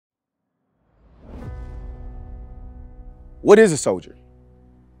What is a soldier?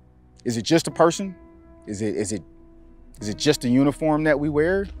 Is it just a person? Is it just a uniform that we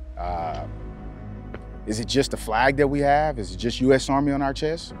wear? Is it just a flag that we have? Is it just U.S. Army on our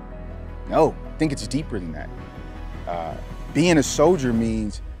chest? No, I think it's deeper than that. Being a soldier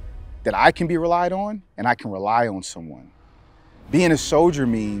means that I can be relied on and I can rely on someone. Being a soldier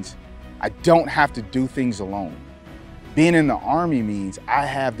means I don't have to do things alone. Being in the Army means I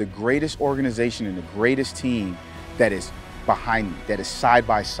have the greatest organization and the greatest team that is behind me, that is side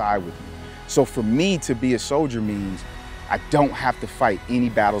by side with me. So for me to be a soldier means I don't have to fight any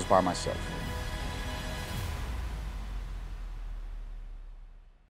battles by myself.